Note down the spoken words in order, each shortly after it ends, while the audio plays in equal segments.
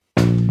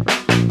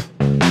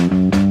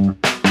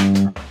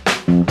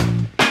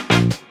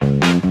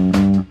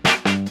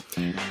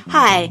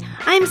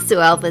I'm Sue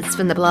Elvis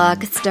from the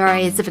blog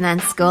Stories of an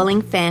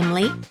Unschooling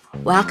Family.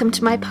 Welcome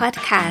to my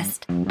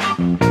podcast.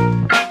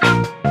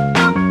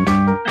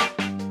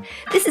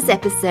 This is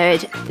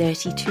episode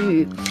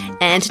 32,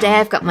 and today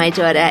I've got my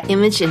daughter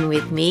Imogen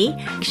with me.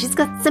 She's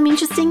got some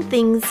interesting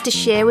things to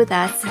share with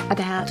us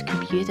about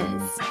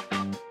computers.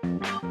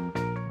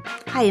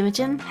 Hi,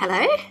 Imogen.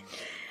 Hello.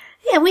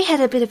 Yeah, we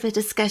had a bit of a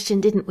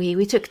discussion, didn't we?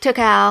 We took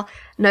our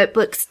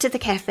notebooks to the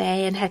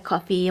cafe and had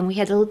coffee, and we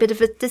had a little bit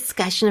of a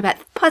discussion about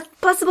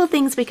possible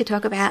things we could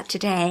talk about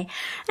today.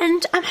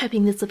 And I'm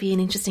hoping this will be an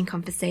interesting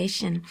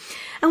conversation.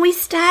 And we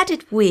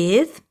started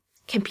with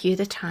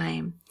computer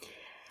time.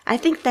 I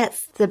think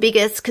that's the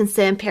biggest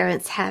concern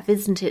parents have,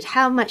 isn't it?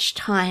 How much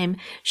time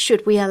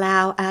should we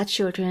allow our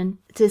children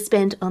to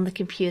spend on the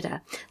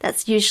computer?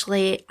 That's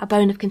usually a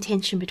bone of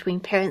contention between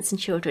parents and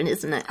children,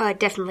 isn't it? Oh, it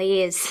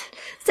definitely is.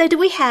 So do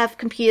we have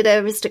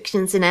computer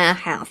restrictions in our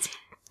house?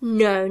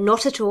 No,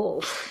 not at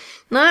all.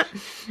 No?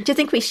 Do you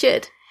think we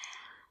should?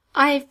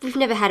 We've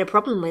never had a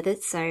problem with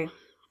it, so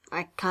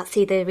I can't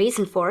see the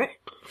reason for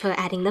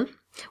adding them.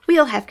 We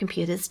all have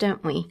computers,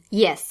 don't we?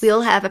 Yes. We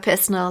all have a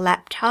personal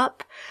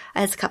laptop.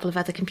 There's a couple of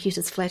other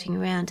computers floating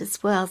around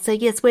as well. So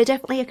yes, we're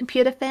definitely a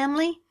computer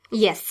family.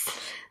 Yes.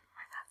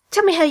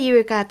 Tell me how you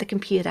regard the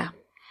computer.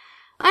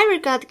 I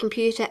regard the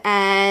computer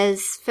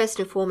as, first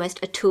and foremost,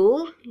 a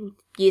tool.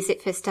 Use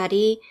it for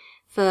study,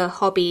 for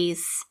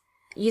hobbies,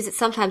 use it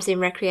sometimes in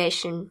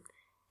recreation.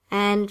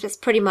 And that's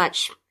pretty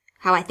much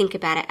how I think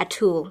about it, a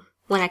tool.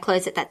 When I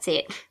close it, that's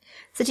it.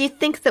 So do you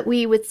think that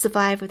we would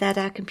survive without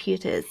our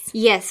computers?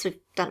 Yes, we've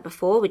done it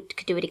before. We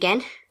could do it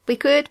again. We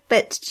could,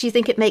 but do you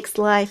think it makes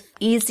life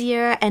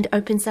easier and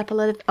opens up a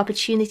lot of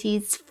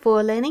opportunities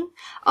for learning?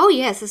 Oh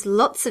yes, there's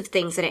lots of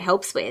things that it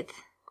helps with.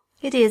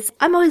 It is.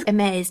 I'm always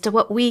amazed at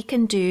what we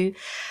can do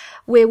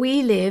where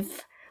we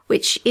live,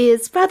 which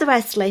is rather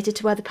isolated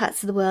to other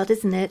parts of the world,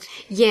 isn't it?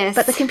 Yes.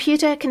 But the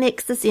computer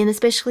connects us in,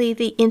 especially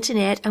the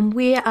internet, and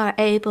we are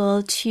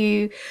able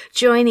to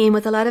join in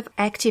with a lot of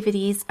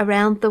activities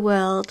around the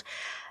world,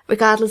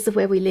 regardless of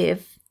where we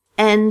live.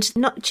 And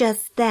not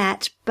just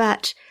that,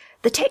 but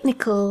the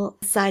technical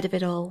side of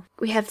it all.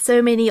 We have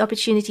so many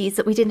opportunities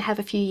that we didn't have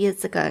a few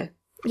years ago.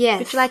 Yes.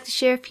 Would you like to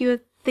share a few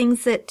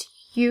things that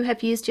you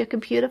have used your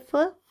computer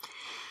for?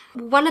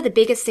 One of the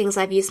biggest things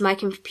I've used my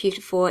computer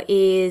for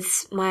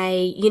is my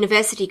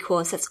university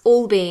course. That's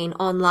all been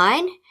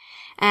online,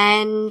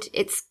 and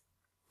it's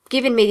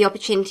given me the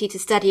opportunity to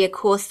study a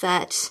course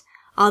that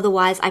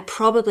otherwise I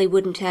probably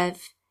wouldn't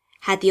have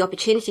had the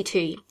opportunity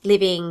to,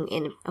 living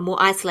in a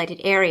more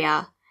isolated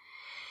area.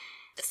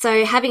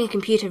 So having a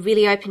computer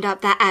really opened up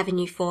that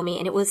avenue for me,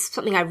 and it was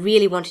something I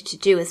really wanted to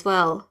do as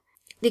well.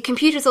 The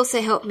computer's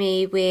also helped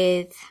me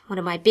with one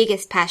of my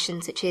biggest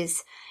passions, which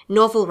is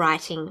novel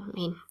writing. I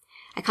mean,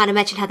 I can't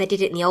imagine how they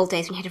did it in the old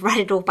days when you had to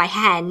write it all by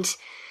hand,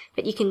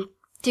 but you can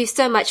do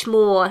so much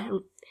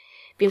more,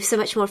 be so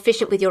much more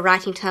efficient with your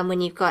writing time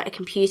when you've got a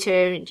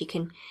computer, and you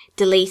can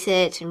delete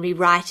it and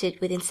rewrite it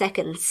within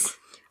seconds.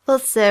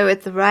 Also,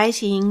 with the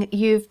writing,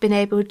 you've been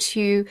able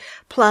to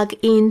plug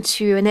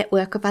into a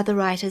network of other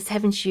writers,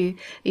 haven't you?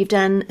 You've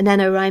done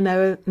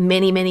NaNoWriMo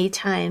many, many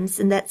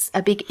times, and that's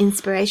a big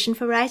inspiration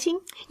for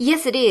writing?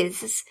 Yes, it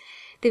is.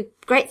 The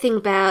great thing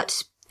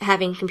about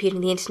having a computer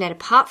and the internet,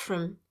 apart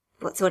from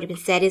what's already been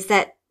said, is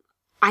that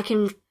I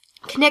can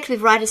connect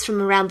with writers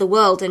from around the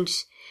world and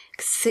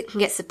can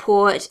get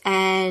support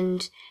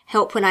and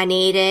help when I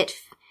need it.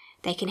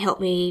 They can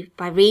help me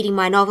by reading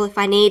my novel if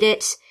I need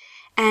it.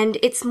 And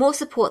it's more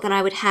support than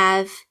I would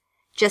have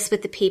just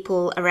with the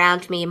people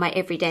around me in my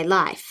everyday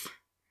life.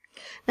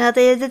 Now,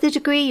 the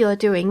degree you're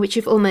doing, which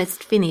you've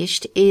almost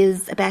finished,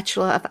 is a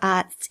Bachelor of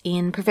Arts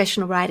in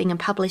Professional Writing and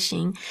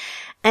Publishing.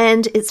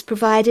 And it's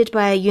provided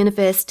by a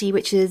university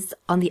which is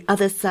on the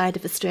other side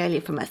of Australia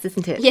from us,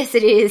 isn't it? Yes,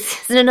 it is.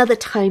 It's in another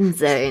time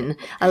zone,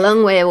 a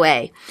long way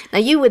away. Now,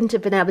 you wouldn't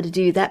have been able to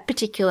do that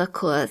particular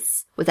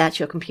course without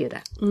your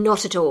computer.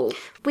 Not at all.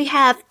 We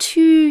have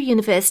two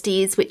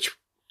universities which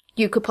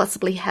you could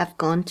possibly have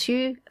gone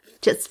to,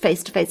 just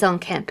face-to-face on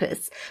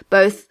campus.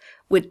 Both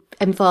would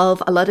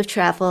involve a lot of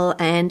travel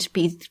and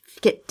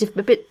get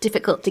a bit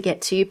difficult to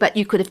get to, but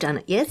you could have done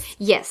it, yes?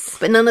 Yes.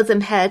 But none of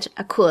them had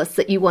a course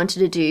that you wanted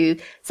to do,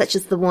 such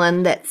as the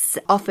one that's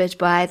offered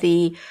by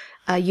the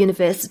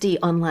university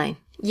online.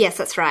 Yes,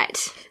 that's right.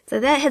 So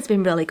that has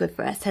been really good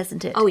for us,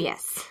 hasn't it? Oh,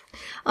 yes.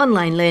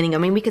 Online learning, I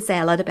mean, we could say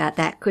a lot about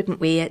that, couldn't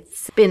we?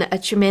 It's been a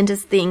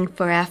tremendous thing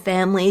for our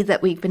family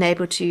that we've been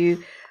able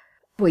to,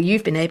 well,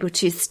 you've been able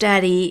to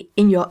study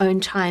in your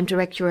own time,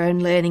 direct your own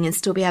learning, and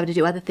still be able to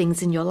do other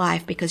things in your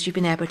life because you've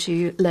been able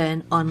to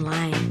learn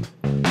online.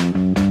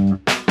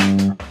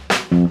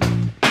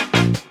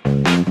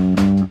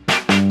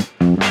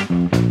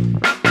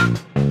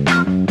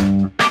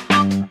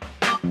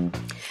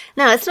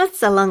 Now, it's not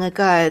so long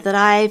ago that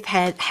I've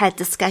had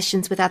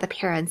discussions with other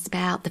parents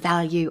about the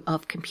value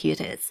of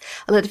computers.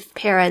 A lot of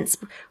parents,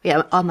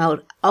 I'm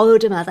an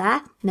older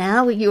mother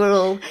now.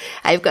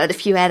 I've got a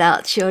few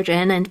adult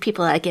children, and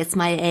people, I guess,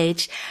 my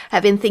age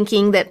have been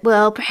thinking that,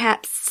 well,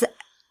 perhaps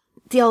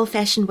the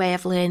old-fashioned way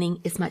of learning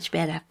is much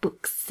better,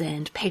 books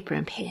and paper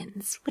and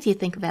pens. What do you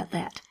think about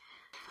that?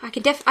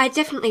 I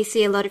definitely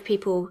see a lot of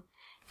people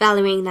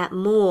valuing that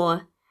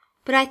more,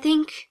 but I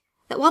think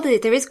that while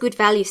there is good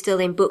value still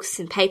in books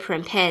and paper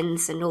and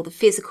pens and all the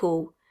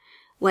physical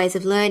ways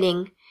of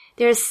learning,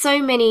 there are so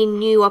many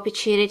new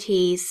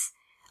opportunities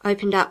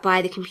opened up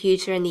by the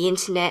computer and the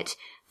internet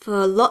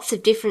for lots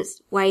of different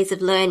ways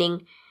of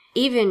learning,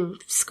 even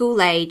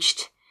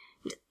school-aged,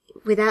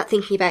 without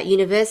thinking about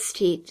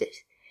university.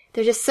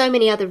 There are just so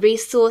many other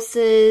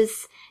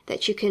resources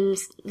that you can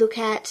look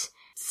at,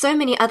 so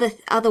many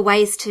other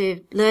ways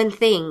to learn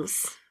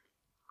things.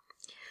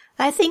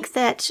 I think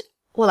that,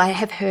 I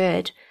have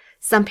heard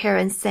some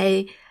parents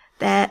say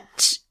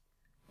that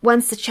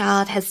once the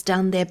child has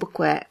done their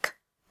bookwork,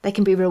 they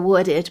can be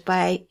rewarded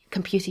by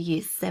computer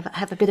use. They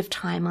have a bit of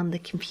time on the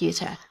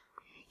computer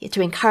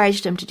to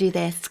encourage them to do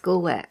their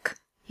schoolwork.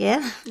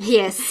 Yeah?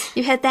 Yes.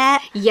 You heard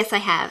that? Yes, I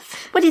have.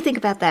 What do you think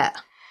about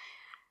that?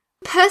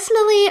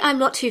 Personally, I'm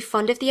not too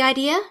fond of the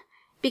idea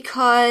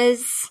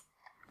because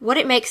what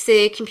it makes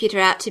the computer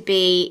out to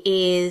be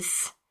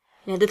is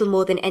a little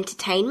more than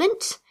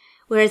entertainment,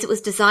 whereas it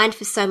was designed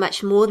for so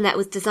much more than that. It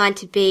was designed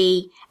to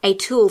be a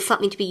tool,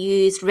 something to be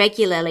used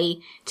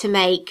regularly to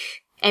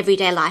make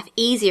everyday life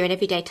easier and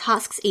everyday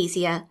tasks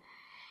easier.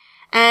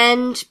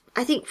 And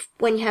I think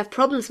when you have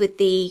problems with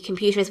the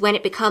computer is when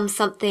it becomes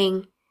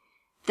something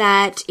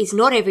that is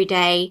not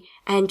everyday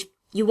and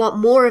you want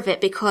more of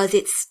it because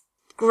it's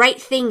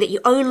great thing that you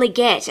only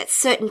get at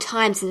certain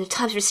times and the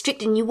time's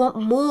restricted and you want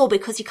more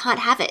because you can't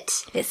have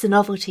it. It's a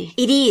novelty.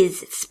 It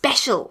is. It's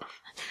special.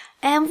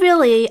 And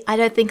really, I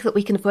don't think that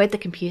we can avoid the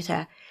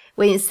computer.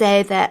 When you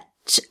say that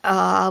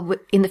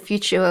in the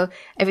future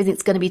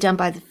everything's going to be done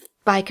by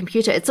a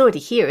computer, it's already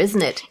here,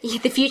 isn't it? Yeah,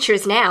 the future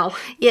is now.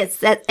 Yes,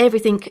 that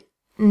everything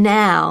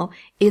now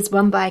is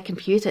run by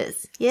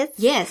computers. Yes?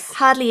 Yes.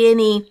 Hardly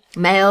any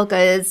mail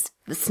goes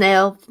the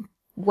snail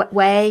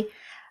way.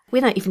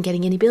 We're not even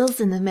getting any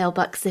bills in the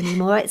mailbox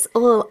anymore. It's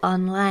all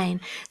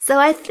online. So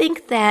I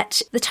think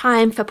that the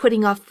time for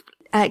putting off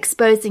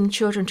exposing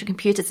children to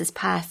computers is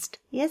past.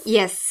 Yes?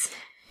 Yes.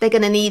 They're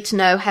going to need to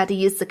know how to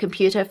use the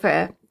computer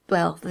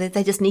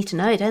they just need to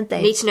know, don't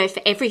they? Need to know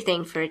for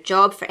everything, for a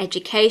job, for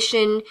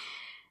education.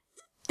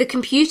 The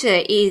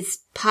computer is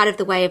part of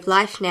the way of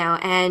life now,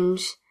 and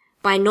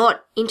by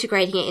not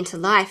integrating it into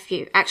life,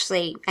 you're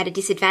actually at a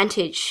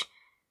disadvantage.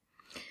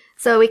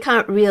 So we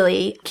can't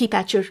really keep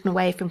our children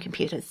away from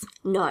computers.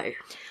 No.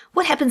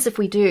 What happens if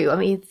we do? I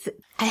mean,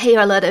 I hear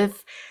a lot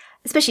of,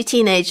 especially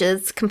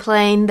teenagers,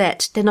 complain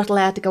that they're not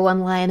allowed to go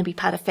online and be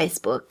part of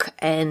Facebook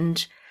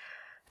and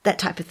that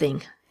type of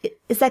thing.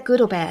 Is that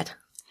good or bad?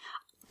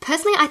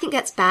 Personally, I think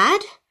that's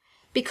bad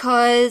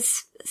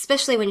because,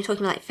 especially when you're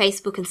talking about like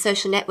Facebook and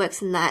social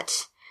networks and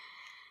that,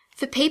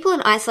 for people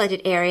in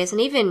isolated areas and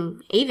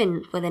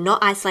even when they're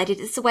not isolated,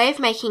 it's a way of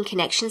making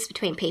connections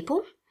between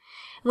people.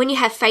 When you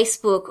have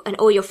Facebook and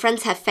all your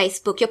friends have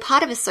Facebook, you're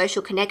part of a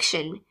social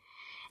connection.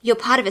 You're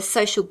part of a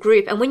social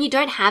group. And when you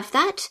don't have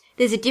that,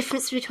 there's a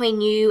difference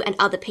between you and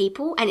other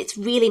people, and it's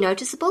really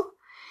noticeable.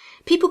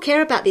 People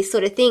care about these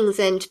sort of things,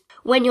 and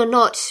when you're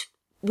not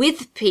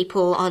with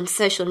people on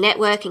social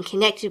network and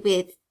connected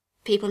with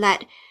people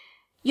that,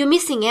 you're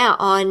missing out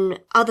on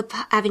other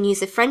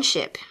avenues of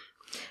friendship.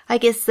 I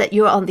guess that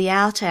you're on the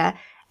outer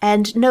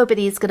and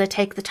nobody is going to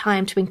take the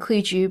time to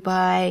include you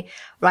by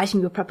writing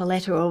you a proper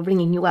letter or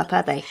ringing you up,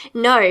 are they?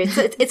 No,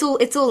 so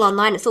it's all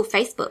online. It's all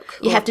Facebook.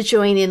 You have to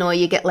join in or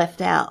you get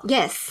left out.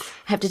 Yes.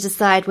 Have to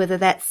decide whether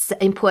that's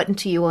important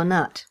to you or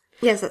not.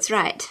 Yes, that's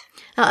right.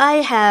 Now, I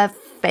have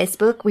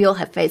Facebook. We all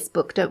have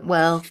Facebook,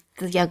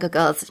 the younger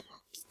girls.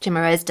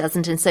 Gemma Rose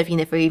doesn't, and Sophie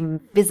never even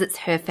visits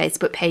her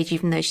Facebook page,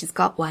 even though she's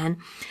got one.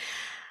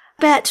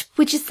 But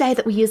would you say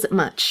that we use it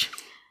much?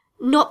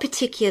 Not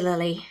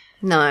particularly.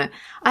 No.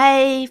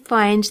 I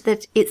find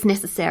that it's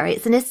necessary.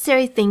 It's a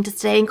necessary thing to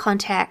stay in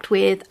contact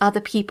with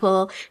other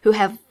people who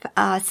have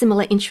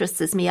similar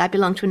interests as me. I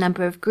belong to a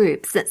number of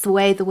groups. That's the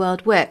way the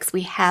world works.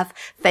 We have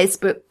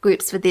Facebook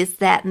groups for this,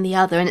 that, and the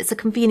other, and it's a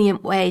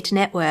convenient way to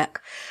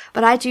network.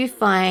 But I do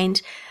find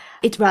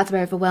it rather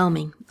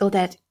overwhelming, all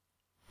that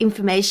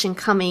information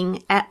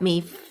coming at me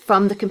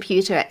from the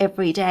computer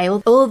every day,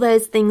 all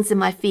those things in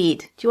my feed.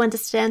 Do you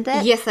understand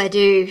that? Yes, I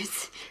do.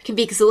 It can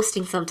be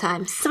exhausting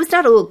sometimes. So it's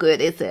not all good,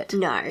 is it?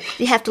 No.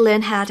 You have to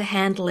learn how to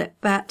handle it.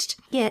 But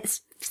yeah, it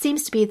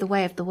seems to be the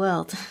way of the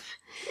world.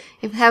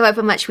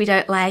 However much we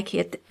don't like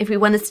it, if we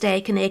want to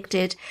stay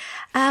connected,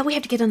 we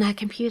have to get on our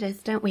computers,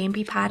 don't we, and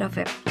be part of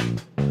it.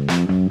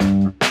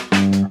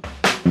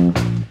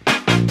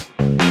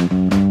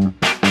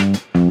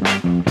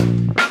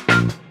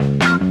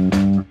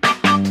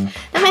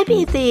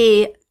 Maybe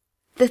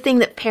the thing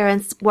that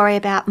parents worry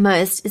about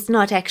most is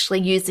not actually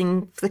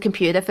using the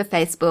computer for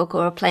Facebook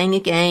or playing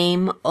a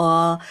game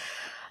or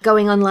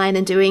going online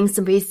and doing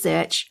some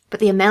research,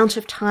 but the amount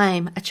of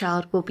time a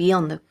child will be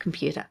on the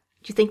computer.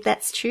 Do you think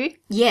that's true?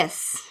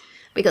 Yes.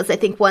 Because I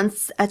think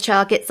once a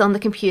child gets on the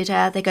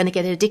computer, they're going to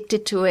get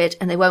addicted to it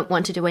and they won't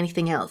want to do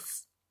anything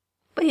else.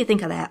 What do you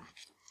think of that?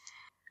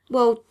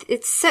 Well,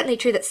 it's certainly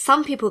true that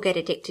some people get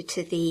addicted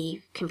to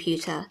the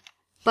computer,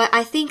 but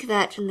I think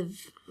that from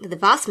the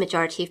vast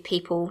majority of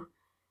people,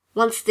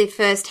 once the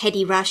first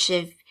heady rush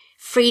of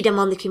freedom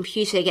on the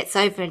computer gets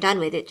over and done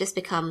with, it just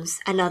becomes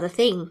another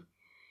thing.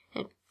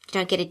 You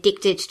don't get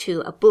addicted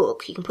to a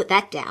book. You can put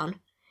that down.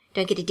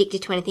 Don't get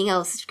addicted to anything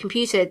else.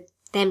 Computer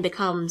then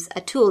becomes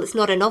a tool. It's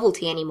not a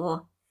novelty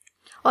anymore.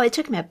 Oh, you're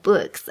talking about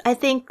books. I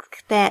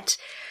think that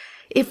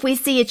if we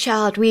see a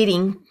child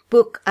reading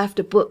book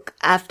after book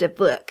after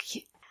book,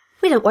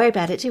 we don't worry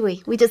about it, do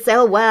we? We just say,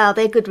 oh, wow,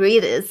 they're good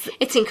readers.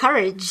 It's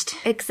encouraged.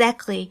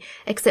 Exactly.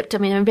 Except, I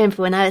mean, I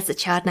remember when I was a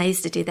child and I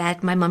used to do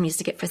that, my mum used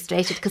to get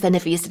frustrated because I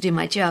never used to do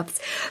my jobs.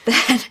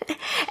 But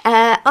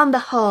on the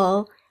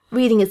whole,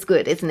 reading is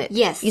good, isn't it?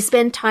 Yes. You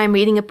spend time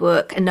reading a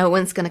book and no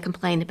one's going to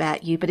complain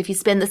about you. But if you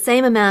spend the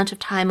same amount of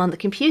time on the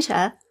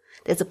computer,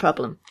 there's a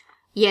problem.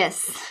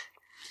 Yes.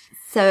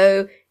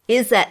 So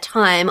is that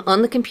time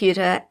on the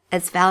computer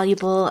as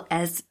valuable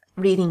as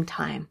reading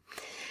time?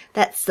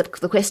 That's the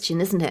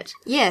question, isn't it?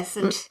 Yes.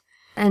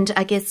 And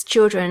I guess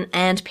children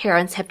and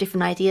parents have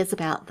different ideas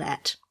about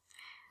that.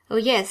 Oh,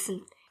 yes.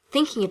 And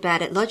thinking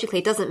about it logically,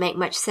 it doesn't make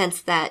much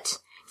sense that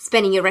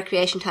spending your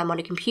recreation time on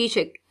a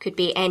computer could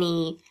be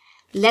any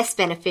less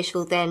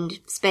beneficial than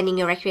spending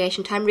your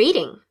recreation time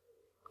reading.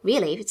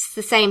 Really, it's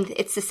the same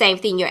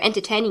thing. You're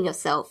entertaining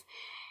yourself.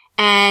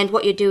 And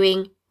what you're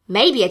doing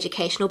may be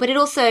educational, but it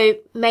also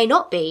may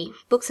not be.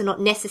 Books are not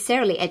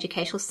necessarily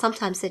educational.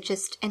 Sometimes they're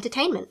just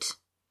entertainment.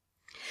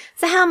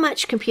 So how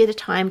much computer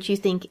time do you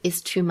think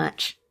is too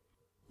much?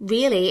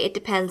 Really, it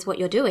depends what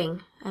you're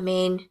doing. I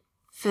mean,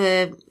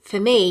 for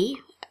me,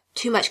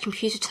 too much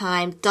computer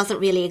time doesn't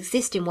really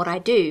exist in what I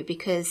do,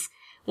 because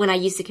when I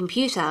use the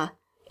computer,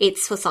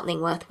 it's for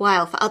something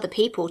worthwhile. For other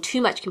people,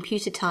 too much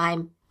computer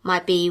time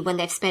might be when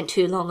they've spent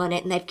too long on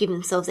it and they've given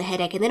themselves a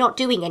headache and they're not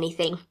doing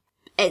anything.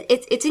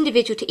 It's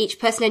individual to each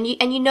person,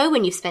 and you know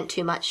when you've spent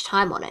too much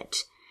time on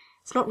it.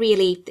 It's not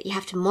really that you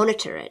have to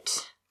monitor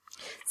it.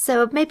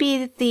 So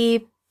maybe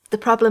the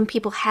problem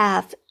people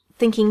have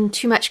thinking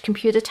too much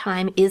computer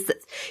time is that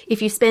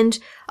if you spend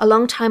a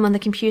long time on the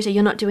computer,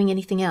 you're not doing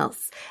anything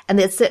else. And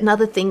there's certain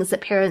other things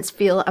that parents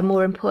feel are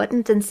more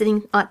important than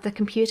sitting at the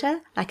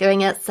computer, like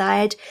going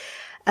outside,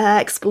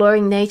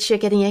 exploring nature,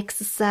 getting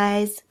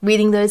exercise,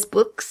 reading those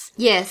books.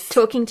 Yes.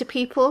 Talking to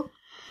people.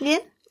 Yeah?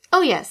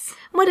 Oh, yes.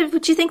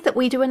 Would you think that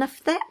we do enough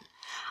of that?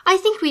 I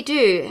think we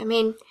do. I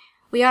mean,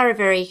 we are a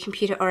very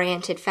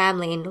computer-oriented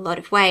family in a lot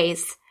of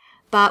ways.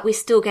 But we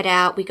still get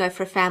out, we go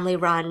for a family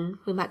run,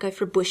 we might go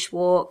for a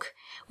bushwalk.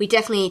 We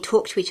definitely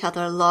talk to each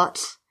other a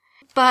lot.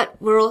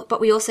 But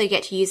we also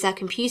get to use our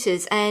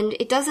computers, and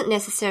it doesn't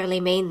necessarily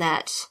mean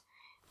that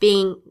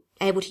being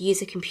able to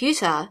use a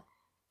computer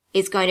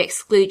is going to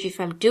exclude you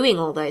from doing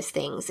all those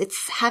things.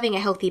 It's having a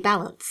healthy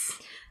balance.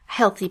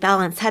 Healthy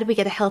balance. How do we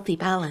get a healthy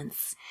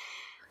balance?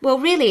 Well,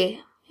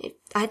 really,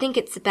 I think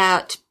it's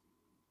about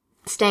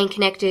staying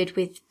connected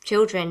with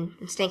children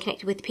and staying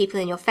connected with the people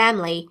in your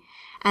family,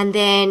 and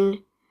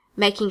then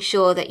making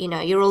sure that,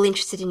 you're all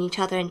interested in each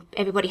other and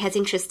everybody has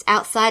interests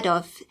outside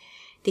of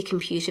the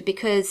computer,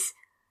 because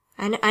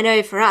I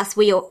know for us,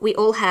 we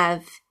all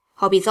have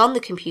hobbies on the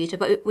computer,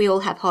 but we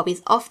all have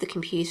hobbies off the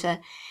computer,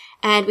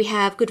 and we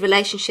have good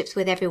relationships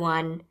with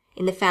everyone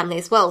in the family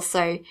as well.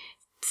 So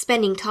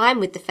spending time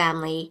with the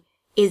family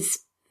is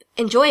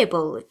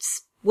enjoyable.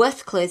 It's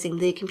worth closing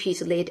the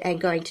computer lid and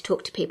going to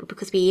talk to people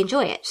because we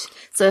enjoy it.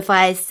 So if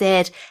I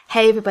said,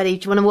 hey, everybody,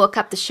 do you want to walk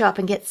up the shop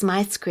and get some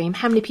ice cream?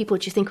 How many people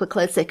do you think would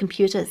close their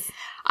computers?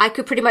 I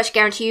could pretty much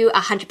guarantee you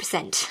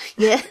 100%.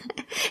 Yeah.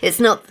 It's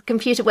not the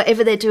computer.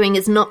 Whatever they're doing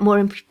is not more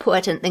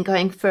important than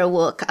going for a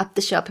walk up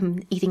the shop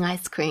and eating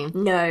ice cream.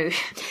 No.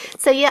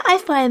 So yeah, I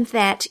find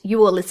that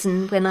you all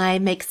listen when I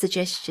make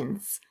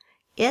suggestions.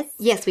 Yes?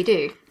 Yes, we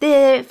do.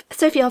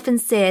 Sophie often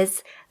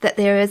says that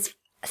there is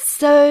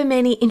so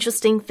many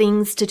interesting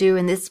things to do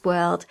in this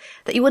world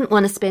that you wouldn't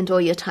want to spend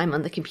all your time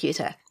on the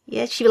computer.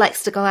 Yeah, she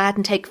likes to go out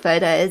and take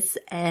photos,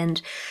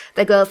 and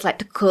the girls like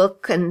to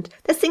cook, and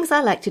there's things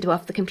I like to do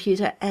off the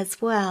computer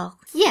as well.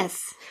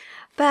 Yes.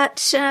 But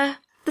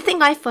the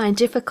thing I find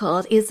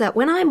difficult is that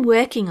when I'm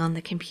working on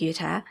the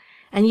computer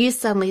and you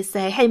suddenly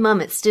say, hey,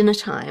 Mum, it's dinner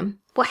time,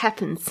 what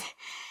happens?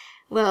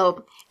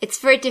 Well, it's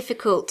very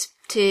difficult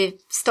to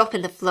stop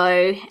in the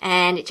flow,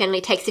 and it generally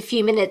takes a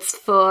few minutes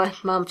for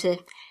Mum to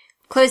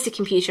close the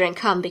computer and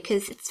come,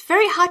 because it's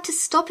very hard to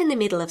stop in the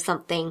middle of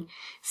something,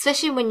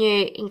 especially when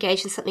you're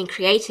engaged in something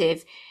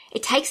creative.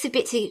 It takes a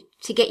bit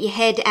to get your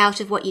head out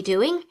of what you're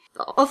doing.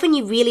 Often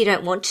you really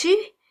don't want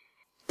to.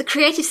 The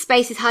creative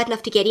space is hard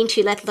enough to get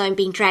into, let alone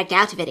being dragged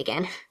out of it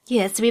again.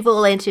 Yes, we've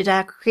all entered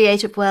our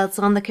creative worlds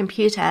on the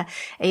computer,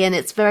 and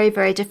it's very,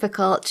 very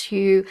difficult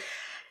to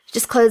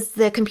just close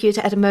the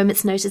computer at a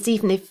moment's notice,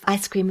 even if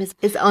ice cream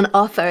is on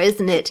offer,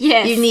 isn't it?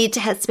 Yes. You need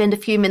to spend a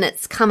few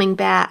minutes coming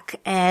back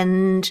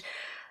and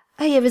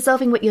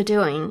resolving what you're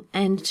doing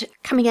and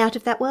coming out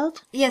of that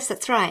world. Yes,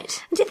 that's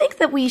right. And do you think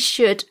that we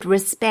should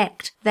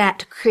respect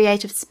that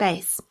creative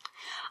space?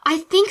 I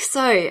think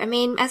so. I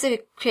mean, as a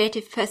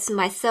creative person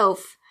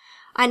myself,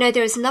 I know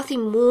there is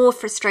nothing more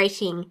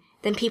frustrating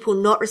than people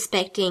not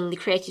respecting the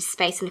creative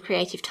space and the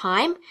creative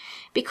time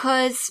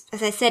because,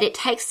 as I said, it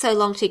takes so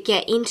long to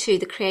get into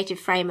the creative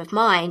frame of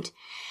mind.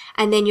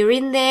 And then you're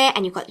in there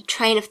and you've got the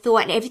train of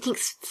thought and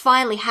everything's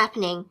finally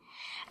happening.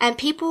 And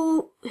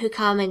people who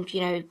come and,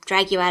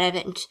 drag you out of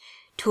it and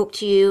talk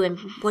to you and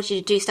want you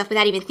to do stuff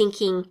without even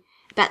thinking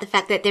about the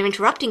fact that they're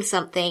interrupting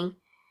something,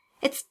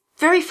 it's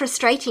very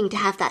frustrating to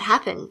have that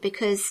happen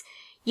because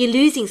you're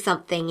losing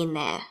something in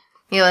there.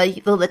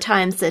 All the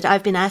times that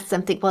I've been asked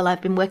something while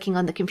I've been working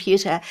on the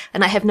computer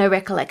and I have no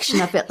recollection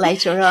of it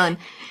later on.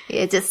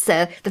 It's just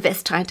the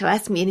best time to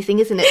ask me anything,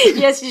 isn't it?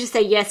 Yes, you just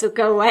say yes or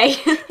go away.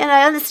 And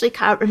I honestly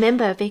can't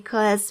remember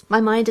because my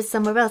mind is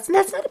somewhere else. And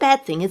that's not a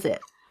bad thing, is it?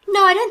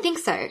 No, I don't think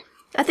so.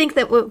 I think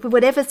that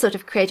whatever sort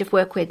of creative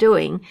work we're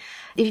doing,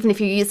 even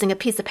if you're using a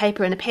piece of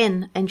paper and a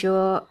pen and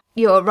you're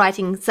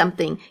writing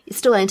something, you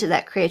still enter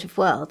that creative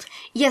world.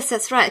 Yes,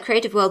 that's right. The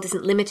creative world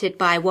isn't limited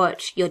by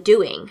what you're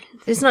doing.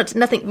 It's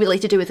nothing really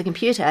to do with the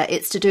computer.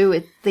 It's to do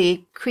with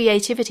the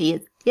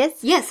creativity. Yes?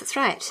 Yes, that's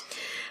right.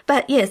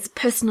 But yes,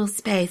 personal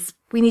space.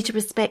 We need to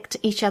respect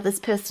each other's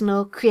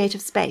personal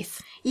creative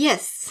space.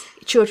 Yes.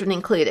 Children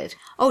included.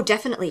 Oh,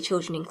 definitely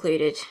children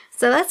included.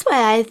 So that's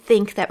why I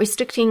think that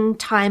restricting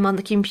time on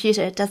the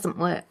computer doesn't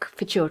work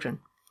for children.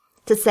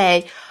 To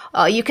say,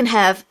 oh, you can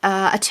have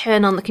a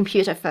turn on the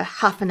computer for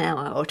half an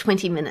hour or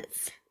 20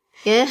 minutes.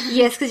 Yeah?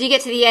 Yes, because you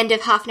get to the end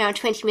of half an hour and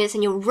 20 minutes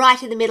and you're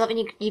right in the middle of it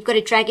and you've got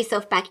to drag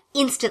yourself back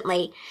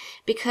instantly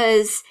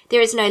because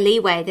there is no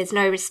leeway. There's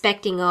no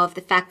respecting of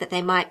the fact that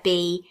they might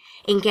be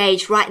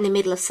engaged right in the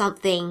middle of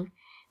something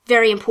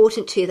very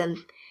important to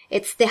them.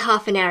 It's their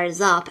half an hour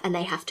is up and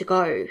they have to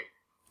go.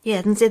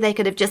 Yeah, and so they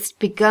could have just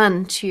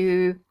begun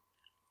to,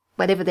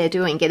 whatever they're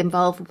doing, get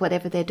involved with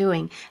whatever they're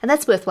doing. And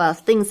that's worthwhile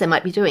things they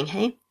might be doing,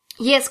 hey?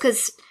 Yes,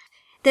 because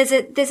there's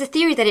a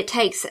theory that it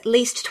takes at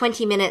least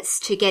 20 minutes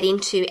to get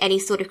into any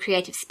sort of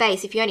creative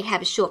space. If you only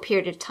have a short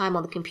period of time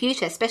on the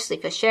computer, especially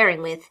for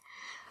sharing with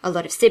a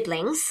lot of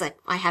siblings, like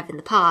I have in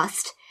the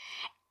past,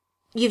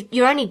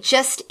 you're only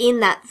just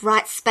in that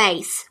right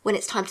space when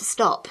it's time to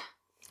stop.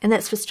 And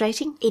that's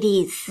frustrating? It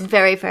is.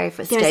 Very, very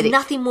frustrating. There is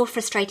nothing more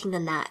frustrating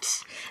than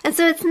that. And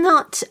so it's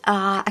not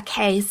a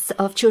case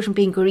of children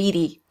being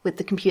greedy with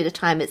the computer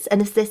time. It's a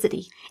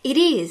necessity. It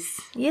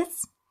is.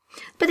 Yes.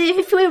 But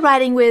if we're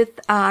writing with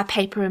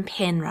paper and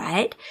pen,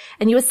 right,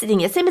 and you were sitting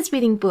here, same as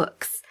reading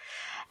books,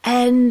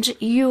 and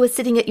you were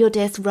sitting at your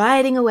desk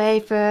writing away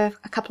for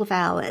a couple of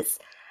hours,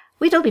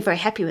 we'd all be very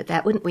happy with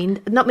that, wouldn't we?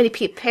 Not many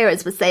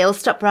parents would say, oh,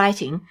 stop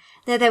writing.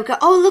 No, they would go,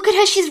 oh, look at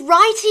her, she's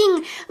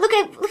writing. Look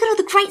at all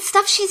the great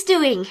stuff she's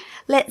doing.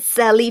 Let's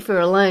leave her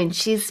alone.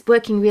 She's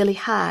working really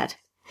hard.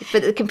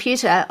 But on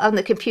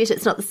the computer,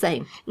 it's not the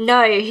same.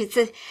 No,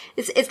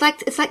 it's like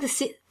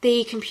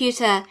the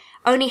computer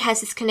only has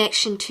this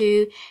connection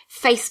to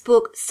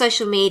Facebook,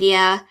 social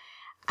media,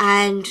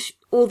 and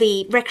all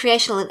the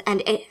recreational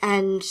and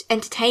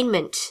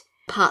entertainment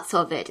parts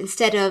of it,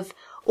 instead of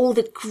all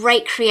the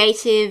great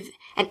creative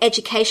and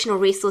educational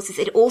resources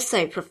it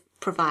also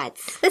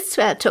provides. Let's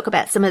talk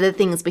about some of the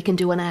things we can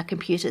do on our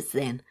computers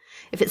then.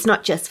 If it's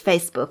not just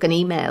Facebook and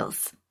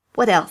emails,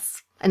 what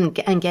else? And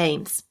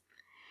games.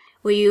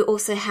 Well, you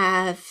also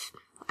have,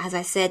 as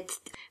I said,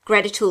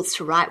 greater tools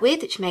to write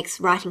with, which makes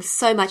writing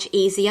so much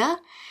easier.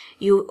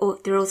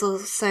 There are also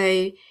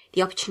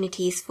the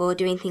opportunities for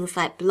doing things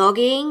like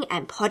blogging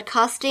and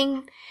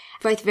podcasting,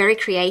 both very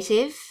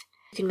creative.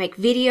 You can make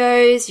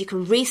videos, you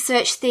can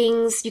research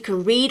things, you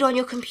can read on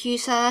your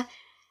computer.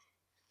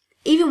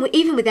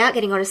 Even without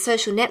getting on a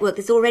social network,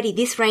 there's already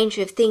this range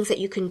of things that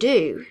you can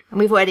do. And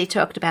we've already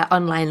talked about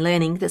online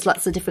learning. There's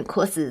lots of different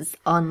courses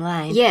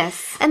online.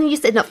 Yes. And you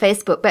said not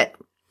Facebook, but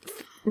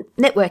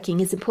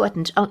networking is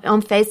important.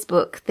 On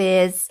Facebook,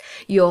 there's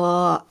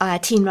your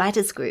teen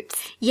writers groups.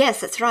 Yes,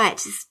 that's right.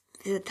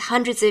 There's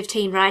hundreds of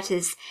teen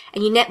writers,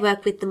 and you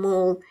network with them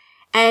all.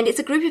 And it's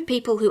a group of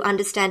people who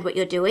understand what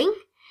you're doing.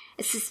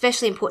 It's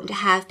especially important to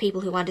have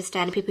people who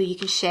understand and people you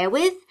can share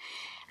with.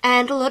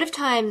 And a lot of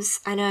times,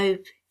 I know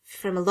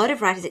from a lot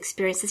of writers'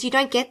 experiences, you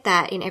don't get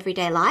that in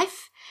everyday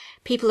life.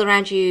 People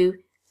around you,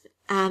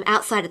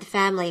 outside of the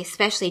family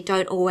especially,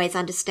 don't always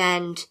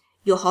understand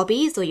your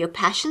hobbies or your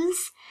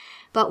passions.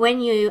 But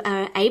when you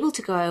are able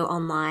to go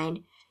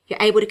online,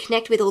 you're able to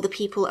connect with all the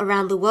people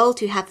around the world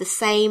who have the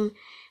same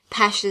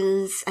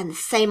passions and the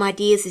same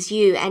ideas as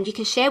you, and you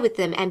can share with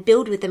them and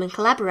build with them and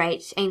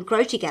collaborate and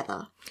grow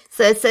together.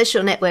 So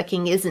social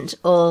networking isn't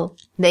all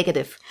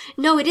negative?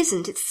 No, it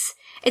isn't.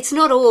 It's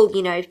not all,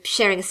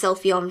 sharing a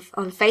selfie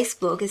on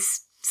Facebook.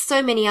 There's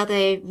so many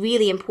other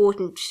really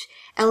important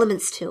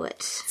elements to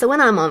it. So when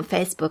I'm on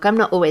Facebook, I'm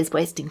not always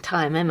wasting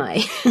time, am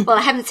I? Well,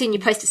 I haven't seen you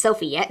post a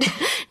selfie yet.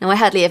 No, I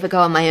hardly ever go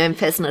on my own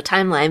personal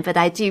timeline, but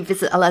I do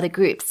visit a lot of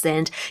groups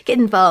and get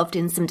involved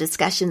in some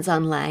discussions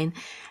online.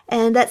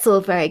 And that's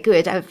all very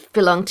good. I've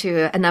belonged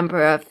to a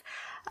number of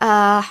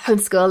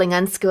homeschooling,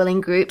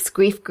 unschooling groups,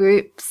 grief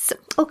groups,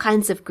 all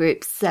kinds of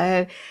groups.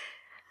 So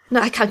no,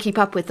 I can't keep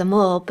up with them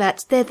all,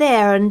 but they're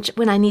there. And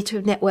when I need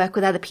to network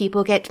with other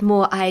people, get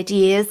more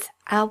ideas,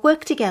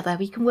 work together.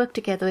 We can work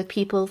together with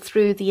people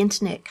through the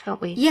internet,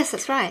 can't we? Yes,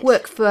 that's right.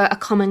 Work for a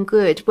common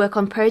good, work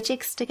on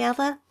projects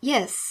together.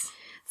 Yes.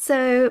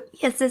 So,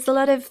 yes, there's a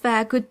lot of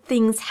good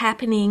things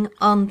happening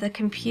on the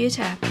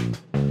computer.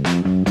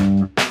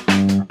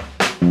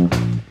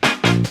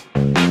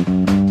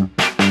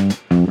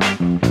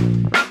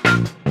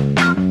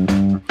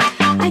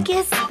 I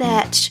guess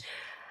that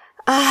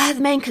the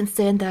main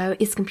concern, though,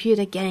 is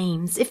computer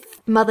games.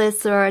 If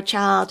mothers saw a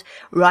child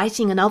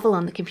writing a novel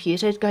on the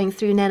computer, going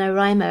through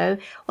NaNoWriMo,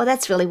 well,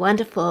 that's really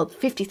wonderful.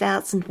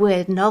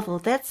 50,000-word novel,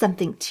 that's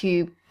something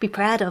to be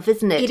proud of,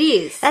 isn't it? It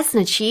is. That's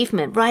an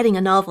achievement, writing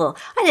a novel.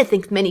 I don't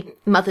think many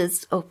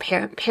mothers or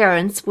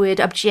parents would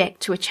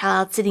object to a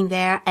child sitting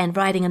there and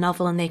writing a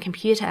novel on their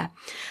computer.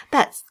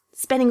 But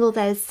spending all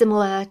those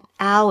similar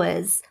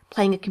hours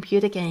playing a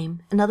computer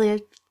game, another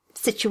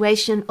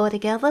situation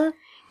altogether?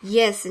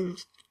 Yes,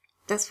 and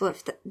that's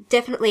what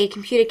definitely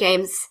computer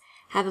games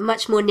have a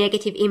much more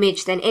negative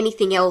image than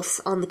anything else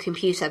on the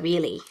computer,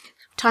 really.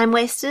 Time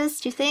wasters,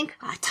 do you think?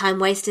 Time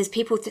wasters.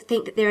 People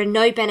think that there are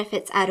no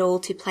benefits at all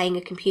to playing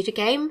a computer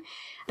game.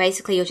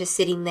 Basically, you're just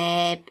sitting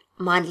there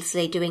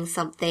mindlessly doing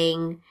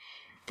something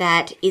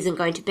that isn't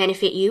going to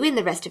benefit you in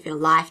the rest of your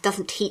life,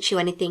 doesn't teach you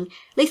anything.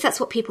 At least that's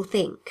what people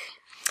think.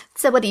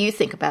 So what do you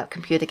think about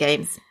computer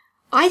games?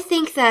 I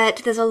think that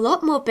there's a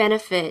lot more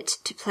benefit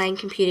to playing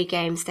computer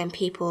games than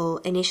people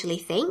initially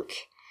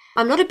think.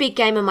 I'm not a big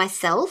gamer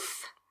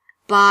myself,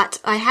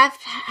 but I have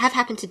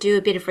happened to do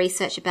a bit of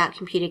research about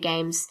computer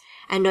games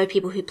and know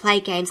people who play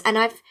games, and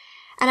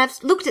I've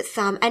looked at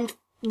some, and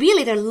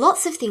really there are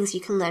lots of things you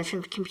can learn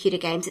from computer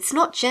games. It's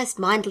not just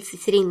mindlessly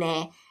sitting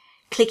there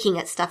clicking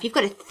at stuff. You've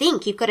got to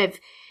think. You've got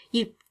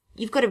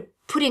to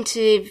put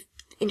into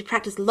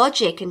practice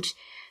logic and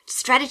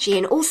strategy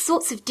and all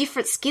sorts of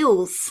different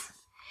skills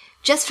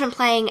just from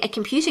playing a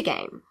computer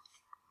game.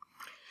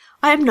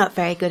 I'm not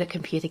very good at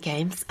computer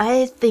games.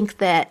 I think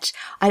that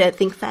I don't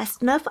think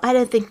fast enough. I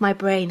don't think my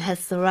brain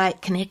has the right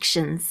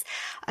connections.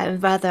 I'm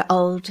rather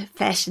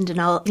old-fashioned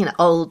and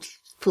old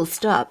full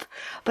stop.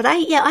 But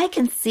I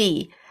can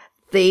see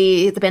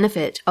the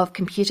benefit of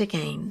computer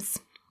games.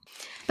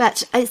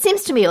 But it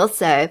seems to me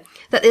also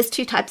that there's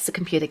two types of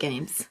computer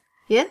games.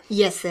 Yeah?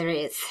 Yes, there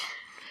is.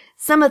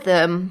 Some of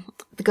them,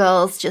 the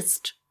girls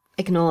just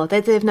ignore. They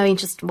have no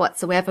interest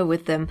whatsoever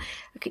with them.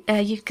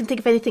 You can think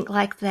of anything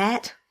like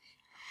that?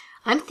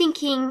 I'm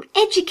thinking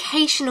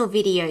educational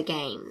video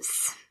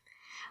games.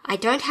 I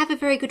don't have a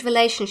very good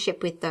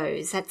relationship with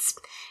those. That's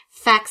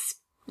facts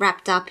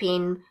wrapped up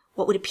in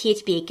what would appear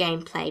to be a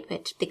gameplay,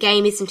 but the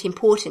game isn't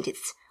important.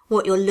 It's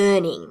what you're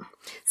learning.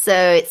 So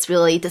it's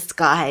really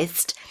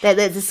disguised.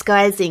 They're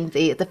disguising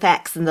the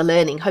facts and the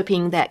learning,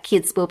 hoping that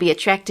kids will be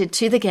attracted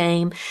to the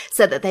game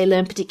so that they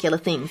learn particular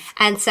things.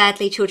 And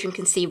sadly, children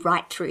can see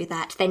right through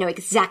that. They know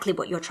exactly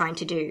what you're trying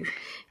to do.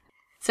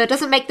 So it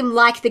doesn't make them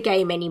like the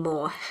game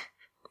anymore.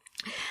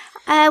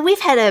 We've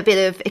had a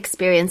bit of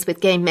experience with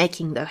game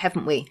making, though,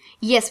 haven't we?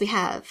 Yes, we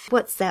have.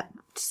 What's that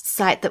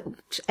site that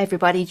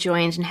everybody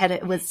joined and had?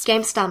 It was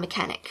GameStar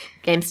Mechanic.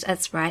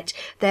 That's right.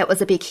 That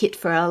was a big hit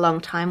for a long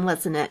time,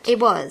 wasn't it? It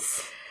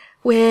was.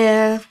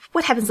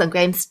 What happens on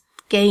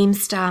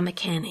GameStar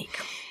Mechanic?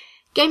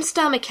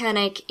 GameStar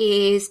Mechanic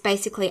is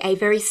basically a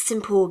very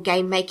simple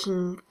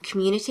game-making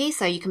community.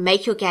 So you can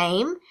make your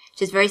game,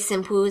 which is very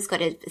simple. It's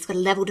got a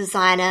level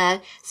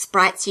designer,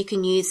 sprites you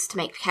can use to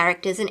make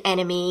characters and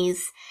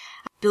enemies,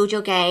 build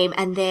your game,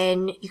 and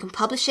then you can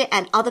publish it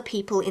and other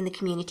people in the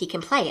community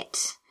can play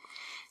it.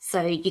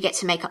 So you get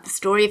to make up the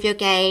story of your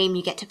game,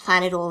 you get to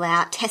plan it all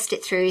out, test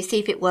it through, see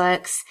if it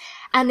works,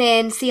 and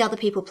then see other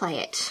people play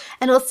it.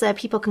 And also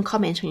people can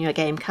comment on your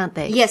game, can't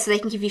they? Yeah, so they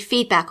can give you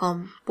feedback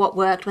on what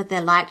worked, whether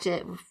they liked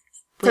it.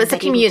 So it's a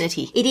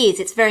community. It is.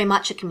 It's very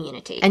much a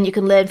community. And you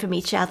can learn from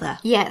each other.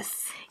 Yes.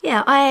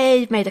 Yeah,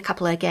 I made a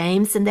couple of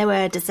games and they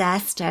were a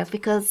disaster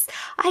because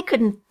I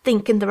couldn't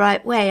think in the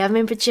right way. I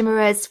remember Gemma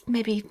Rose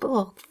maybe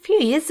a few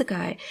years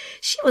ago.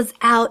 She was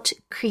out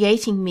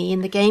creating me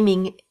in the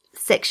gaming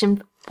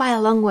section by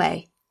a long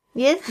way.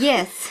 Yes?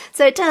 Yes.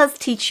 So it does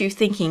teach you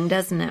thinking,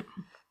 doesn't it?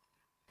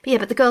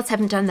 But the girls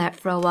haven't done that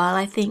for a while,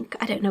 I think.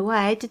 I don't know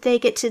why. Did they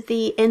get to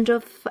the end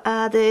of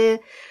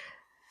the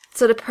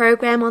sort of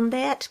program on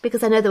that?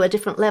 Because I know there were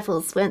different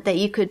levels, weren't there?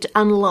 You could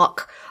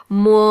unlock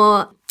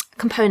more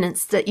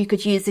components that you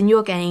could use in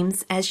your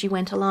games as you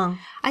went along.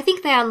 I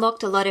think they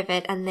unlocked a lot of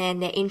it and then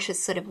their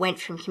interest sort of went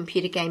from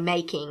computer game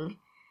making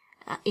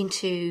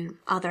into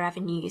other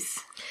avenues.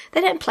 They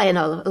don't play a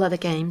lot of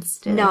games,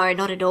 do they? No,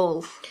 not at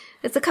all.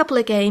 There's a couple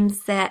of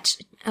games that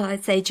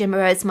I'd say Gemma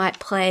Rose might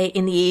play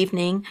in the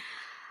evening.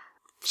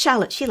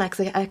 Charlotte, she likes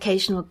an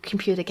occasional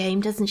computer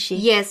game, doesn't she?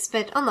 Yes,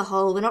 but on the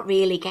whole, we're not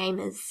really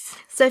gamers.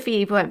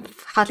 Sophie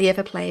hardly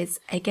ever plays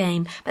a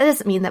game. But that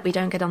doesn't mean that we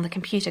don't get on the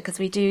computer because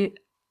we do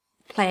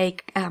play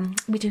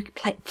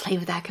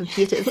with our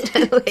computers,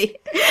 don't we?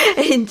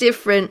 In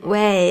different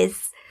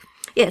ways.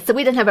 Yeah, so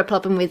we don't have a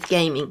problem with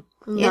gaming.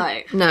 Yeah?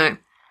 No.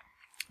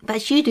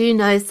 But you do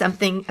know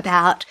something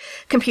about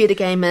computer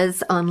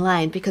gamers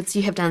online because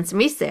you have done some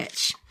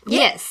research.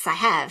 Yes, I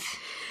have.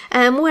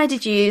 Why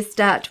did you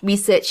start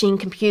researching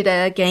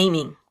computer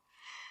gaming?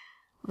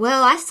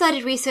 Well, I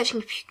started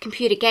researching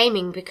computer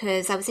gaming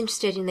because I was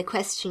interested in the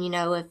question,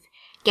 of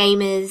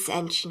gamers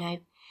and,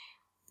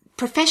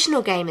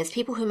 professional gamers,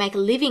 people who make a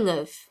living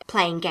of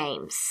playing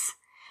games.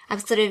 I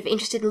was sort of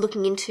interested in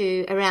looking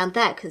into around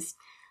that because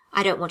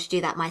I don't want to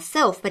do that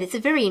myself, but it's a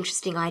very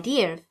interesting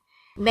idea of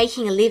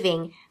making a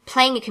living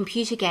playing a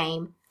computer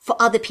game for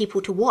other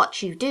people to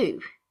watch you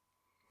do.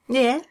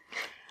 Yeah.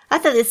 I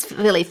thought this a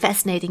really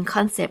fascinating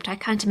concept. I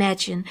can't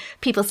imagine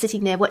people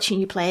sitting there watching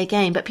you play a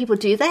game, but people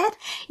do that?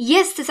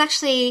 Yes, there's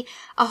actually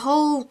a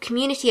whole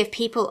community of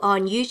people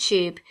on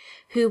YouTube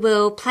who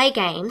will play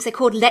games. They're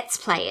called Let's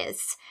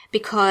Players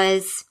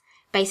because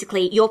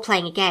basically you're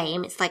playing a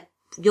game. It's like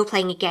you're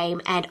playing a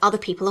game and other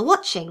people are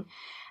watching.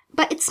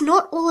 But it's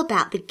not all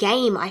about the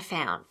game, I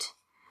found.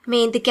 I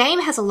mean, the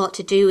game has a lot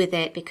to do with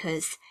it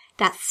because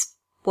that's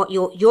what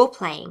you're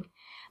playing.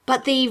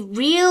 But the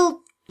real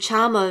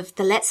charm of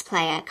the Let's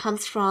Player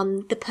comes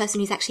from the person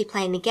who's actually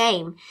playing the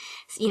game.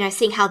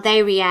 Seeing how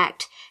they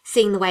react,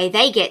 seeing the way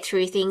they get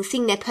through things,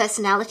 seeing their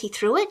personality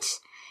through it.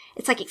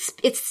 It's like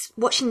it's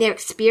watching their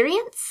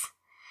experience.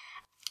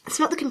 It's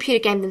not the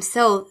computer game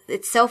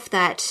itself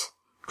that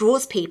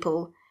draws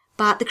people,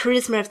 but the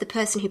charisma of the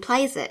person who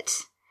plays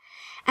it.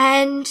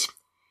 And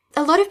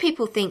a lot of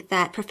people think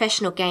that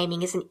professional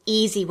gaming is an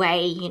easy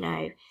way,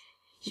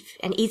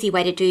 an easy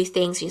way to do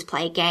things. You just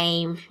play a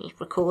game, you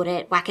record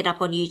it, whack it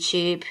up on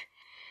YouTube.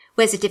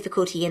 Where's the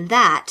difficulty in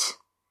that?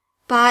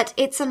 But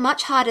it's a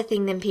much harder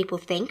thing than people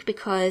think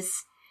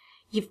because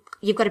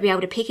you've got to be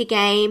able to pick a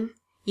game.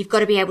 You've got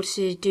to be able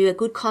to do a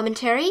good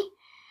commentary.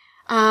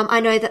 I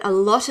know that a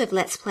lot of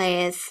Let's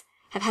Players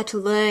have had to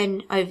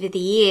learn over the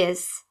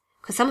years,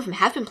 because some of them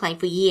have been playing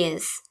for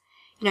years,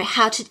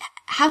 how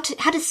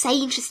to say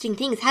interesting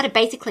things, how to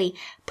basically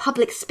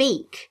public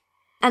speak.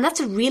 And that's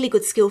a really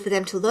good skill for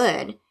them to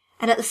learn.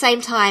 And at the same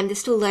time, they're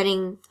still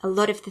learning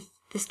they're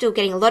still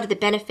getting a lot of the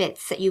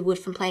benefits that you would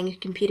from playing a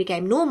computer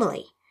game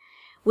normally,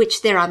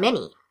 which there are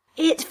many.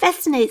 It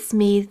fascinates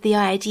me, the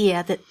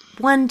idea that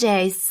one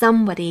day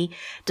somebody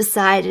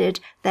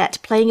decided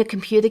that playing a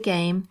computer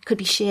game could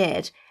be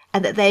shared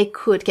and that they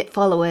could get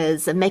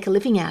followers and make a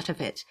living out of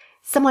it.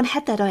 Someone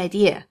had that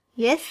idea,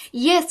 yes?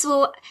 Yes,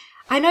 well,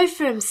 I know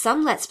from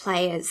some Let's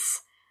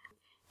Players,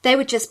 they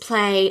would just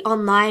play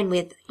online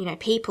with,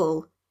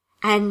 people,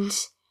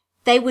 and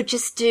they would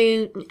just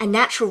do a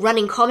natural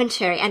running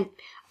commentary. And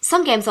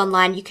some games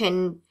online, you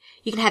can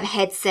have a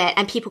headset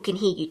and people can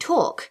hear you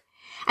talk.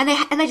 And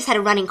they just had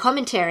a running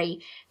commentary,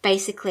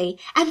 basically.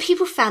 And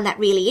people found that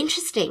really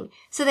interesting.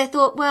 So they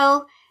thought,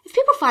 well, if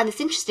people find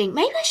this interesting,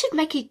 maybe I should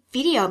make a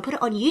video and put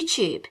it on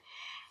YouTube.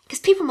 Because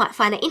people might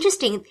find that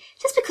interesting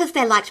just because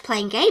they liked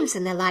playing games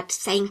and they liked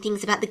saying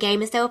things about the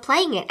game as they were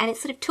playing it. And it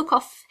sort of took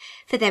off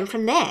for them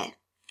from there.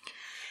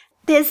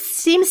 There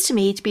seems to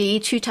me to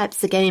be two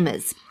types of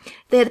gamers.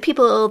 They're the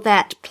people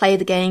that play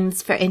the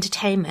games for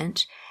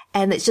entertainment,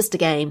 and it's just a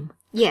game.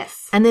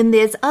 Yes. And then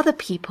there's other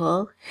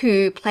people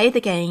who play the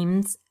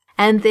games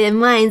and their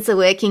minds are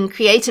working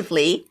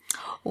creatively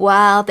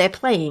while they're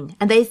playing,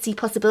 and they see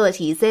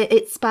possibilities.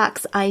 It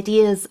sparks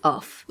ideas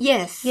off.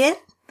 Yes. Yeah?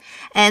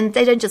 And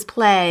they don't just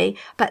play,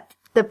 but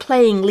the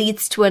playing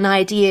leads to an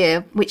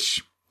idea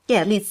which,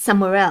 leads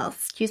somewhere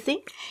else. Do you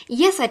think?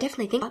 Yes, I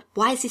definitely think.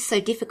 Why is this so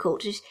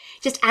difficult?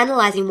 Just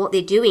analysing what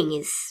they're doing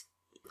is...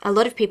 A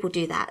lot of people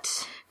do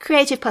that.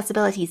 Creative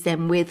possibilities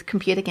then with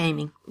computer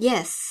gaming.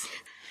 Yes.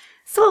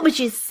 So what would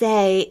you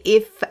say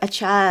if a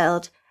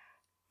child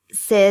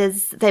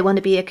says they want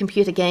to be a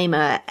computer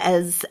gamer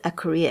as a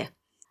career?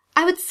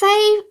 I would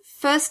say,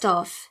 first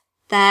off,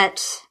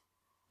 that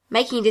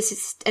making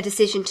a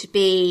decision to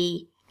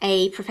be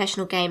a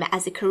professional gamer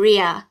as a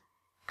career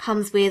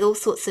comes with all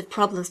sorts of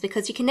problems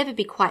because you can never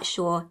be quite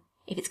sure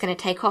if it's going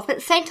to take off. But at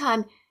the same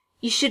time,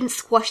 you shouldn't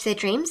squash their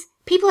dreams.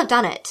 People have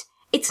done it.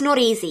 It's not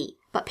easy,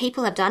 but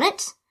people have done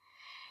it.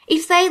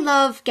 If they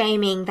love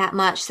gaming that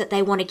much that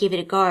they want to give it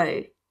a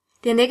go,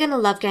 then they're going to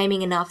love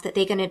gaming enough that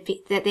they're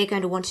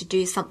going to want to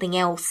do something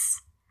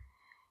else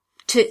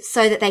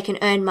so that they can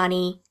earn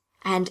money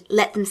and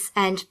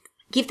and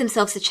give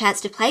themselves a chance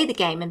to play the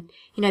game and,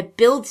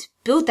 build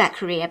that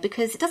career,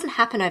 because it doesn't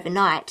happen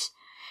overnight.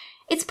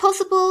 It's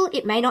possible,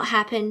 it may not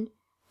happen,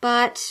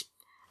 but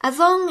as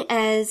long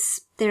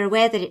as they're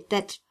aware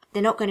that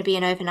they're not going to be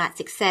an overnight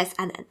success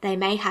and they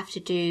may have to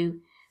do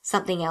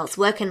something else,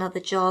 work another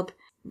job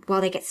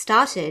while they get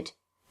started,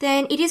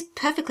 then it is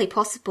perfectly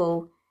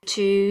possible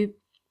to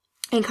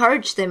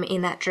encourage them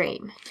in that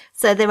dream.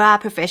 So there are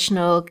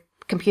professional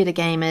computer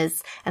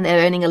gamers and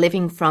they're earning a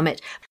living from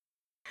it.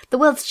 The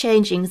world's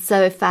changing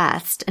so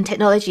fast and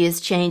technology is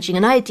changing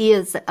and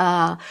ideas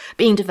are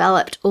being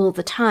developed all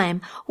the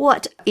time.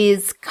 What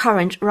is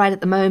current right at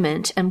the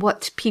moment and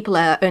what people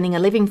are earning a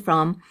living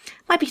from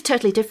might be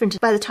totally different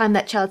by the time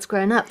that child's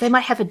grown up. They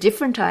might have a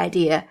different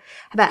idea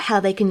about how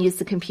they can use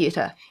the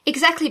computer.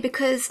 Exactly,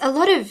 because a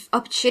lot of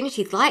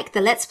opportunities like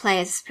the Let's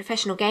Players,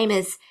 professional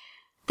gamers,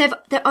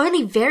 they're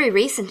only very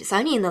recent. It's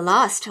only in the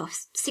last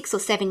 6 or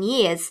 7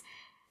 years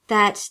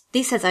that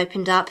this has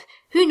opened up,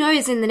 who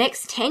knows in the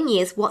next 10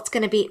 years what's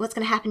going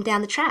to happen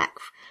down the track,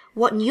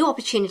 what new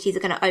opportunities are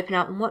going to open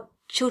up and what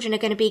children are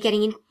going to be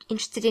getting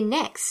interested in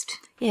next.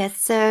 Yes,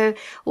 so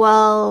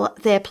while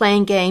they're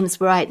playing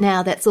games right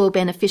now, that's all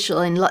beneficial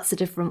in lots of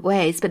different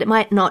ways, but it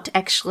might not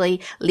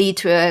actually lead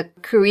to a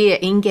career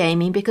in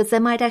gaming because there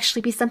might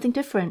actually be something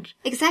different.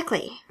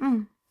 Exactly.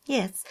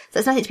 Yes, so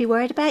it's nothing to be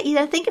worried about. You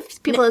don't think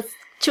if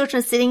children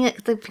are sitting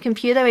at the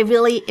computer are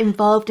really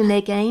involved in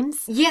their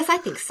games? Yes, I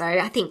think so.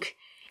 I think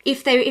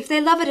if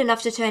they love it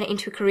enough to turn it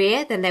into a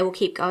career, then they will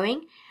keep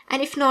going.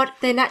 And if not,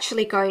 they're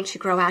naturally going to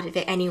grow out of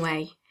it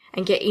anyway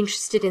and get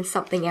interested in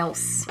something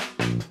else.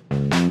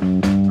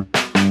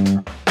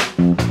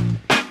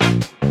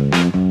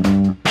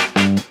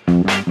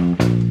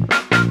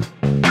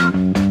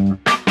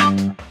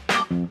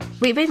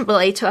 We haven't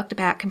really talked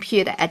about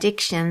computer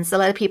addictions. A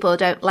lot of people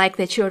don't like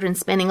their children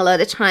spending a lot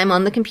of time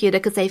on the computer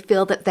because they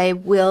feel that they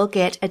will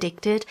get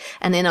addicted,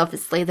 and then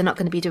obviously they're not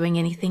going to be doing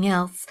anything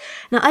else.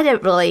 Now, I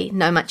don't really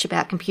know much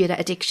about computer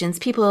addictions.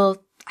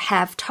 People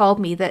have told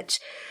me that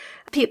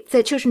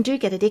their children do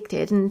get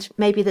addicted, and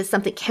maybe there's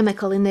something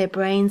chemical in their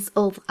brains,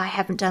 although I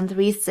haven't done the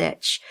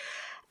research.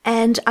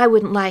 And I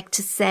wouldn't like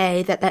to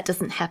say that that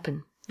doesn't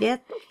happen. Yeah?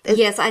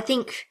 Yes, I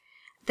think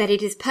that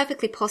it is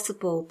perfectly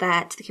possible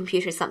that the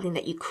computer is something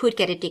that you could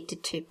get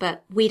addicted to,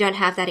 but we don't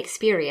have that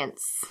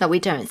experience. No, we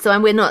don't. So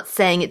we're not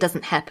saying it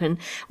doesn't happen.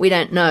 We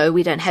don't know.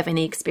 We don't have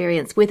any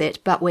experience with it,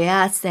 but we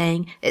are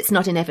saying it's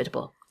not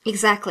inevitable.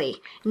 Exactly.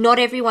 Not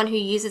everyone who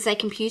uses a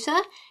computer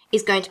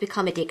is going to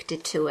become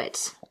addicted to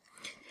it.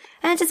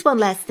 And just one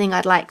last thing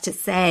I'd like to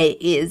say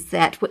is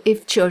that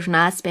if children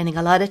are spending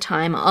a lot of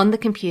time on the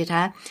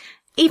computer,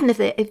 even if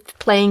they're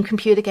playing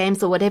computer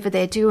games or whatever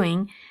they're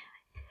doing,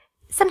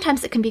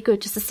 sometimes it can be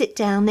good just to sit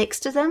down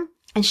next to them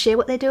and share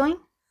what they're doing.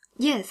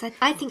 Yes,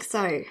 I think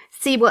so.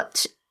 See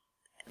what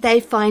they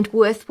find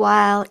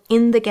worthwhile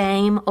in the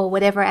game or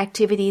whatever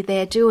activity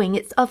they're doing.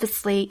 It's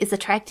obviously is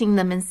attracting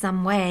them in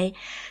some way.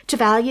 To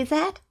value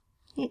that.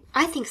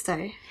 I think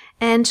so.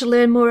 And to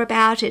learn more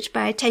about it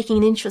by taking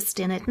an interest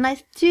in it. And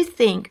I do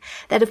think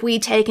that if we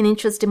take an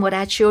interest in what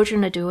our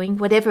children are doing,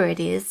 whatever it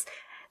is,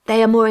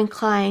 they are more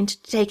inclined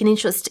to take an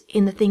interest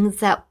in the things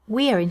that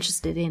we are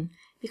interested in.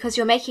 Because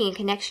you're making a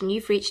connection.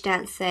 You've reached out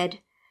and said,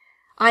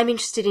 I'm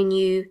interested in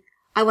you.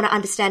 I want to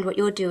understand what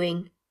you're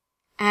doing.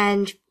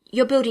 And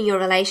you're building your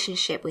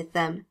relationship with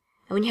them.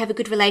 And when you have a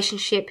good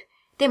relationship,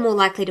 they're more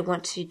likely to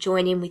want to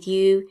join in with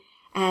you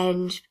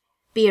and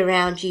be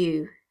around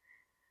you.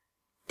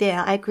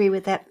 Yeah, I agree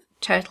with that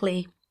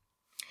totally.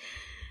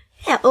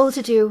 Yeah, all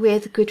to do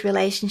with good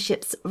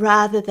relationships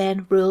rather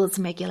than rules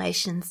and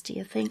regulations, do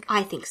you think?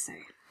 I think so.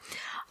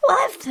 Well,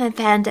 I've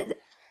found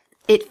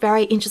it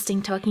very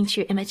interesting talking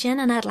to you, Imogen,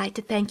 and I'd like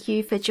to thank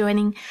you for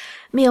joining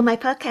me on my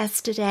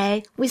podcast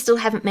today. We still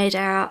haven't made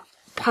our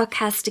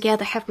podcast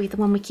together, have we? The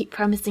one we keep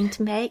promising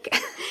to make.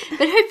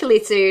 But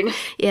hopefully soon.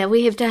 Yeah,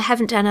 we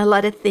haven't done a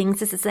lot of things.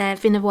 This has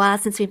been a while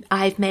since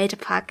I've made a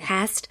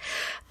podcast.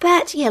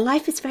 But yeah,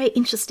 life is very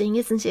interesting,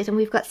 isn't it? And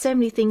we've got so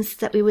many things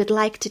that we would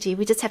like to do.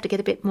 We just have to get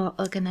a bit more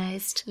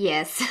organised.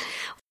 Yes.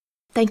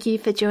 Thank you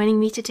for joining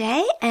me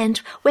today. And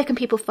where can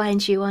people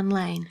find you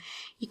online?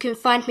 You can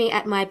find me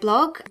at my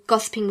blog,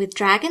 Gossiping with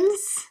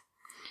Dragons.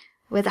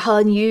 With a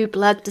whole new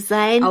blog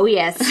design. Oh,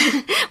 yes.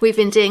 We've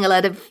been doing a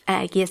lot of,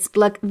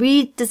 blog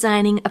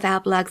redesigning of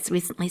our blogs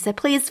recently. So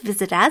please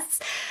visit us.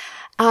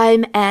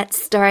 I'm at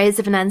Stories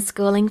of an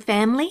Unschooling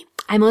Family.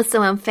 I'm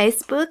also on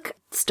Facebook,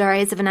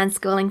 Stories of an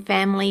Unschooling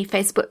Family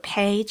Facebook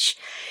page.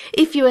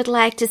 If you would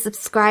like to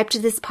subscribe to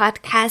this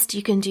podcast,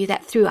 you can do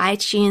that through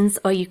iTunes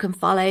or you can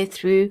follow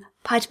through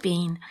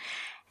Podbean.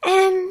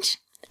 And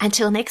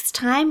until next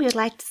time, I'd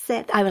like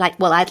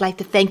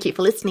to thank you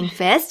for listening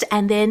first,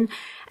 and then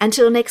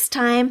until next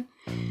time,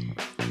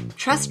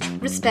 trust,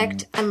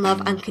 respect, and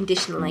love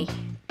unconditionally.